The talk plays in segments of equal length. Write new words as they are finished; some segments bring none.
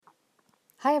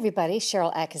Hi, everybody.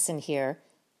 Sharyl Attkisson here.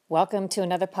 Welcome to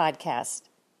another podcast.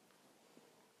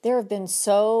 There have been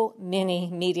so many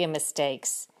media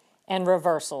mistakes and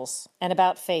reversals and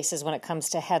about faces when it comes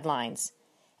to headlines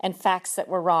and facts that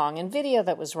were wrong and video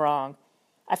that was wrong.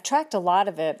 I've tracked a lot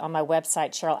of it on my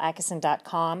website,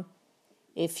 SharylAttkisson.com.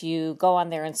 If you go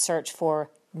on there and search for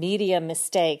media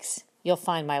mistakes, you'll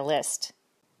find my list.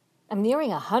 I'm nearing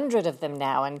 100 of them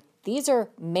now, and these are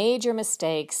major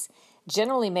mistakes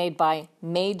generally made by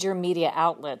major media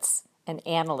outlets and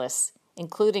analysts,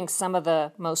 including some of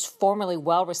the most formally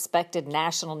well-respected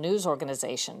national news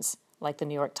organizations like the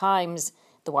New York Times,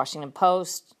 the Washington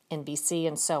Post, NBC,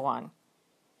 and so on.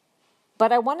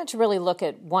 But I wanted to really look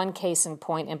at one case in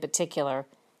point in particular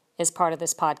as part of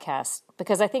this podcast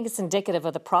because I think it's indicative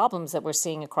of the problems that we're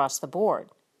seeing across the board.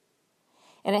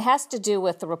 And it has to do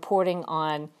with the reporting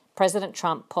on President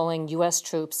Trump pulling U.S.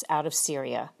 troops out of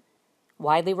Syria,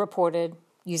 widely reported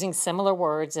using similar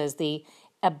words as the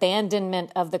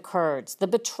abandonment of the Kurds, the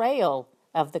betrayal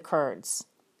of the Kurds.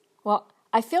 Well,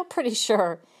 I feel pretty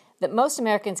sure that most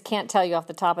Americans can't tell you off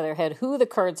the top of their head who the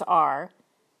Kurds are,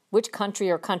 which country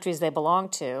or countries they belong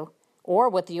to, or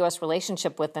what the U.S.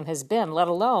 relationship with them has been, let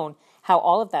alone how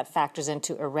all of that factors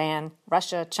into Iran,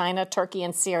 Russia, China, Turkey,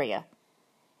 and Syria.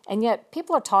 And yet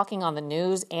people are talking on the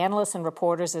news, analysts and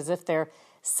reporters, as if they're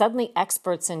suddenly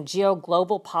experts in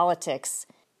geo-global politics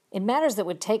in matters that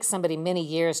would take somebody many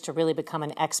years to really become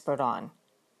an expert on.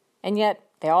 And yet,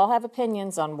 they all have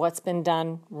opinions on what's been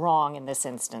done wrong in this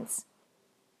instance.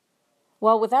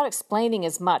 Well, without explaining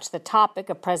as much the topic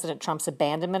of President Trump's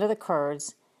abandonment of the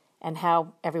Kurds and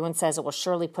how everyone says it will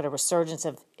surely put a resurgence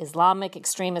of Islamic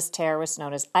extremist terrorists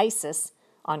known as ISIS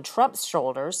on Trump's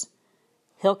shoulders,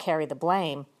 he'll carry the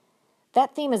blame,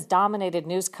 that theme has dominated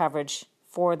news coverage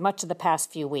for much of the past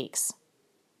few weeks.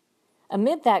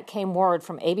 Amid that came word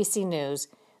from ABC News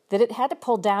that it had to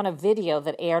pull down a video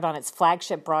that aired on its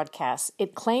flagship broadcast.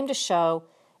 It claimed to show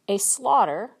a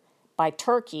slaughter by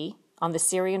Turkey on the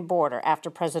Syrian border after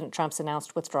President Trump's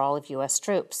announced withdrawal of U.S.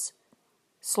 troops.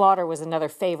 Slaughter was another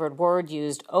favored word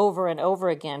used over and over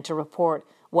again to report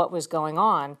what was going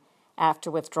on after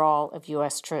withdrawal of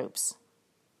U.S. troops.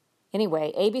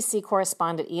 Anyway, ABC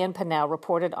correspondent Ian Pannell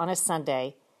reported on a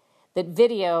Sunday that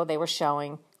video they were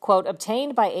showing, quote,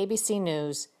 obtained by ABC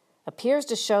News, appears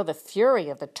to show the fury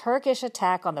of the Turkish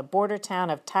attack on the border town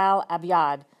of Tal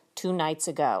Abyad 2 nights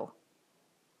ago.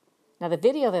 Now, the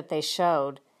video that they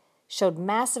showed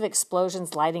massive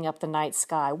explosions lighting up the night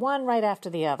sky, one right after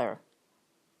the other.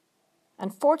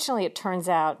 Unfortunately, it turns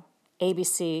out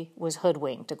ABC was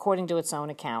hoodwinked, according to its own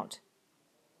account.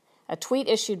 A tweet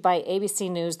issued by ABC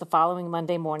News the following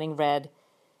Monday morning read,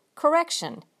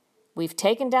 "Correction. We've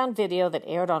taken down video that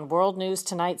aired on World News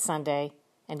Tonight Sunday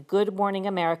and Good Morning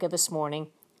America this morning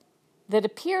that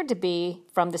appeared to be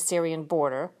from the Syrian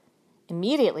border.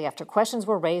 Immediately after questions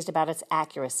were raised about its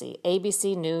accuracy,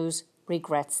 ABC News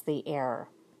regrets the error."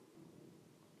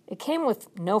 It came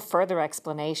with no further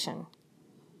explanation.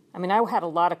 I had a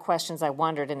lot of questions I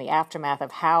wondered in the aftermath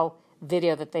of how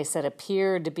video that they said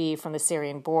appeared to be from the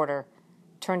Syrian border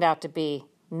turned out to be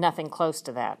nothing close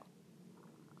to that.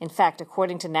 In fact,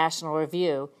 according to National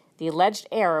Review, the alleged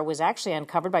error was actually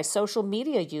uncovered by social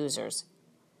media users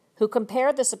who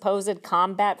compared the supposed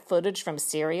combat footage from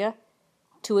Syria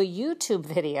to a YouTube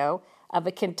video of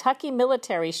a Kentucky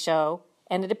military show,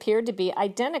 and it appeared to be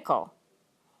identical.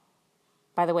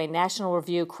 By the way, National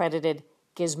Review credited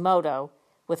Gizmodo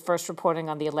with first reporting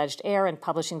on the alleged error and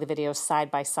publishing the videos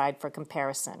side by side for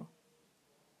comparison.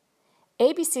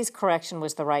 ABC's correction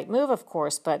was the right move, of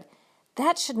course, but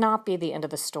that should not be the end of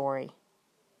the story.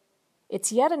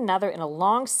 It's yet another in a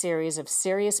long series of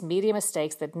serious media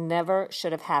mistakes that never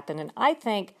should have happened, and I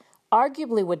think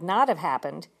arguably would not have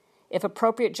happened if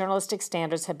appropriate journalistic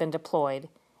standards had been deployed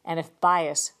and if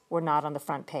bias were not on the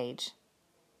front page.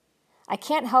 I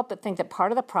can't help but think that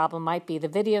part of the problem might be the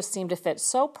videos seem to fit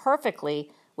so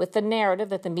perfectly with the narrative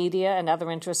that the media and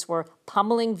other interests were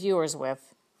pummeling viewers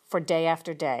with for day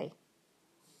after day.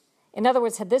 In other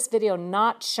words, had this video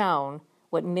not shown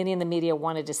what many in the media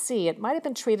wanted to see, it might have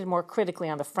been treated more critically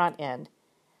on the front end,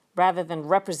 rather than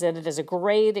represented as a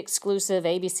great exclusive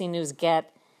ABC News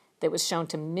get that was shown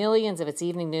to millions of its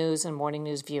evening news and morning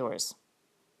news viewers.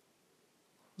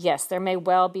 Yes, there may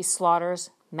well be slaughters,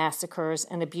 massacres,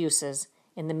 and abuses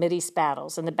in the Mideast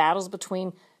battles and the battles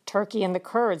between Turkey and the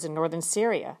Kurds in northern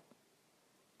Syria.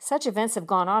 Such events have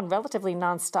gone on relatively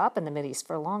nonstop in the Mideast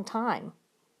for a long time.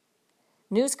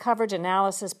 News coverage,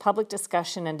 analysis, public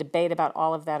discussion, and debate about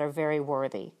all of that are very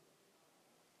worthy.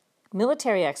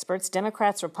 Military experts,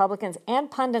 Democrats, Republicans,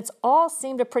 and pundits all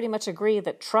seem to pretty much agree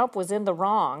that Trump was in the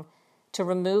wrong to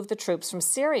remove the troops from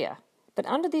Syria. But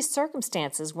under these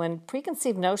circumstances, when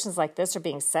preconceived notions like this are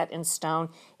being set in stone,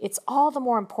 it's all the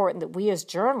more important that we as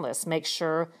journalists make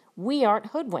sure we aren't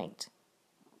hoodwinked.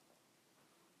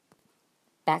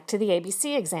 Back to the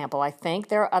ABC example, I think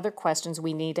there are other questions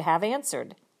we need to have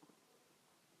answered.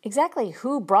 Exactly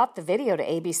who brought the video to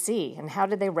ABC and how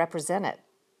did they represent it?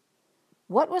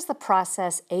 What was the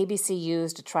process ABC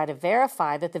used to try to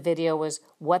verify that the video was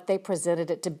what they presented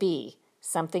it to be,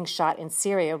 something shot in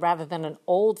Syria rather than an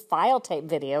old file tape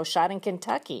video shot in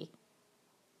Kentucky?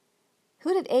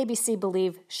 Who did ABC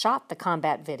believe shot the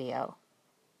combat video?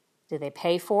 Did they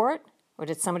pay for it, or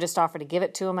did someone just offer to give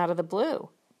it to them out of the blue?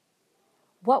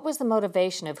 What was the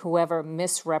motivation of whoever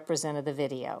misrepresented the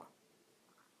video?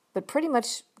 But pretty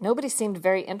much nobody seemed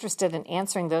very interested in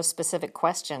answering those specific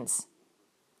questions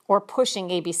or pushing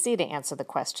ABC to answer the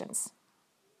questions.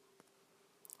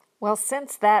 Well,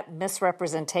 since that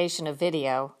misrepresentation of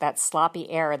video, that sloppy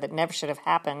error that never should have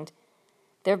happened,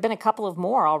 there have been a couple of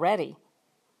more already.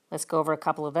 Let's go over a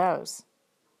couple of those.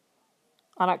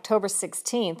 On October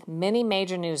 16th, many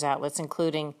major news outlets,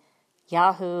 including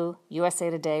Yahoo, USA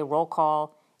Today, Roll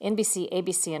Call, NBC,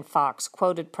 ABC, and Fox,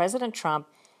 quoted President Trump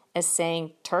as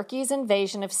saying Turkey's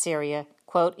invasion of Syria,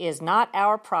 quote, is not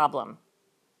our problem.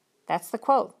 That's the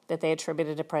quote that they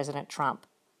attributed to President Trump.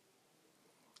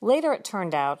 Later it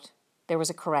turned out there was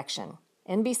a correction.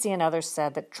 NBC and others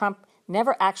said that Trump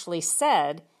never actually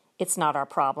said, it's not our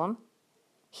problem.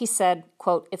 He said,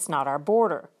 quote, it's not our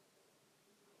border.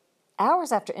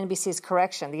 Hours after NBC's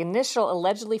correction, the initial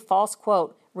allegedly false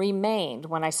quote remained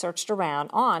when I searched around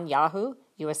on Yahoo,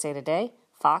 USA Today,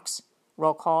 Fox,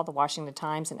 Roll Call, The Washington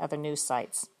Times, and other news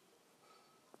sites.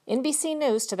 NBC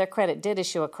News, to their credit, did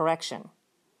issue a correction.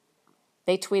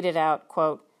 They tweeted out,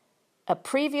 quote, a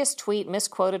previous tweet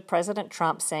misquoted President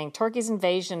Trump saying Turkey's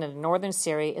invasion of northern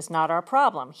Syria is not our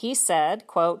problem. He said,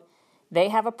 quote, they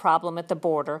have a problem at the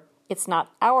border. It's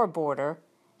not our border,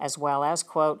 as well as,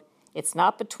 quote, it's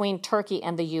not between Turkey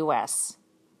and the U.S.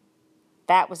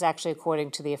 That was actually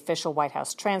according to the official White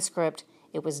House transcript.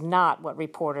 It was not what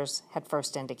reporters had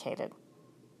first indicated.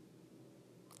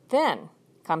 Then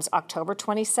comes October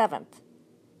 27th,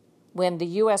 when the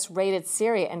U.S. raided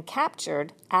Syria and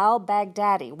captured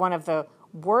al-Baghdadi, one of the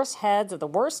worst heads of the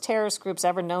worst terrorist groups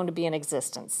ever known to be in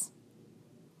existence.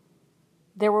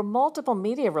 There were multiple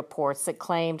media reports that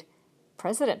claimed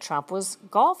President Trump was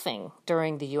golfing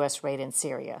during the U.S. raid in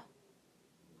Syria,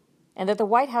 and that the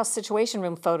White House Situation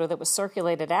Room photo that was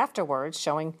circulated afterwards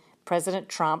showing President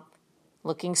Trump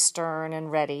looking stern and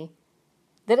ready,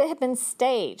 that it had been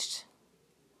staged.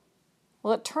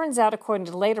 Well, it turns out, according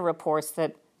to later reports,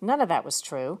 that none of that was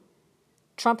true.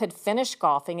 Trump had finished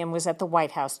golfing and was at the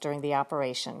White House during the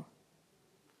operation.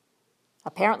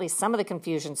 Apparently, some of the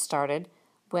confusion started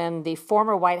when the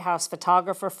former White House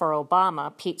photographer for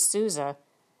Obama, Pete Souza,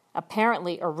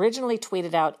 apparently originally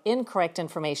tweeted out incorrect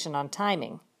information on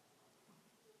timing.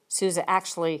 Souza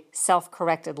actually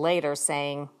self-corrected later,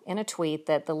 saying in a tweet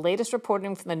that the latest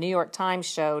reporting from the New York Times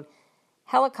showed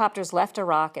helicopters left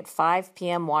Iraq at 5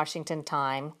 p.m. Washington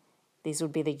time. These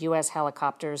would be the U.S.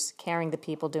 helicopters carrying the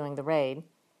people doing the raid.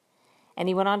 And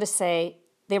he went on to say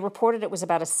they reported it was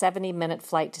about a 70-minute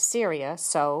flight to Syria,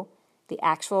 so the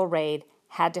actual raid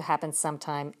had to happen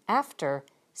sometime after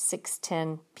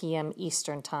 6:10 p.m.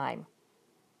 Eastern time.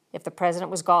 If the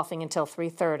president was golfing until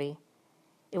 3:30,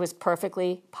 it was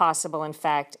perfectly possible, in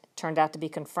fact, turned out to be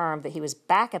confirmed that he was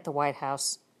back at the White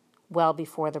House well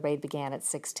before the raid began at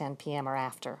 6:10 p.m. or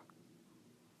after.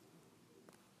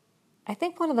 I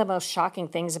think one of the most shocking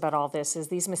things about all this is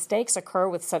these mistakes occur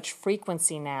with such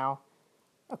frequency now,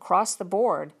 across the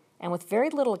board, and with very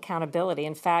little accountability.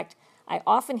 In fact, I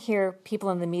often hear people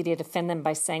in the media defend them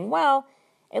by saying, well,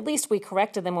 at least we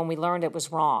corrected them when we learned it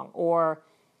was wrong, or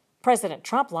President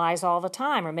Trump lies all the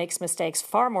time or makes mistakes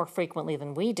far more frequently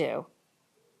than we do.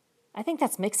 I think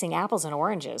that's mixing apples and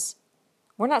oranges.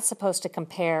 We're not supposed to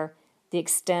compare the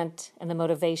extent and the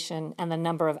motivation and the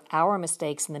number of our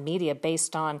mistakes in the media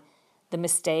based on the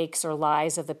mistakes or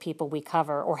lies of the people we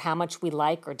cover, or how much we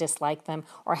like or dislike them,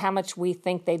 or how much we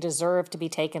think they deserve to be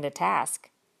taken to task.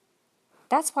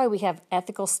 That's why we have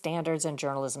ethical standards and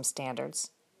journalism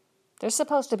standards. They're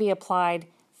supposed to be applied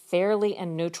fairly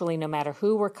and neutrally no matter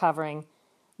who we're covering,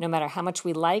 no matter how much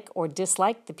we like or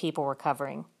dislike the people we're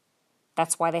covering.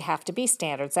 That's why they have to be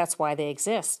standards. That's why they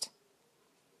exist.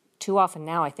 Too often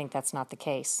now, I think that's not the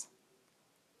case.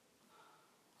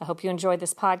 I hope you enjoyed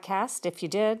this podcast. If you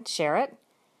did, share it.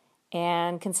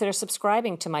 And consider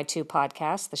subscribing to my two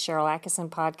podcasts, the Sharyl Attkisson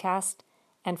Podcast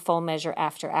and Full Measure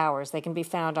After Hours. They can be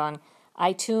found on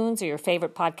iTunes or your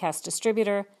favorite podcast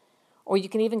distributor, Or you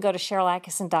can even go to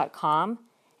SherylAttkisson.com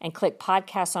and click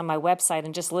podcasts on my website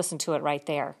and just listen to it right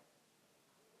there.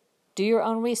 Do your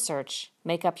own research,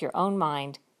 make up your own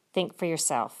mind, think for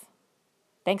yourself.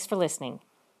 Thanks for listening.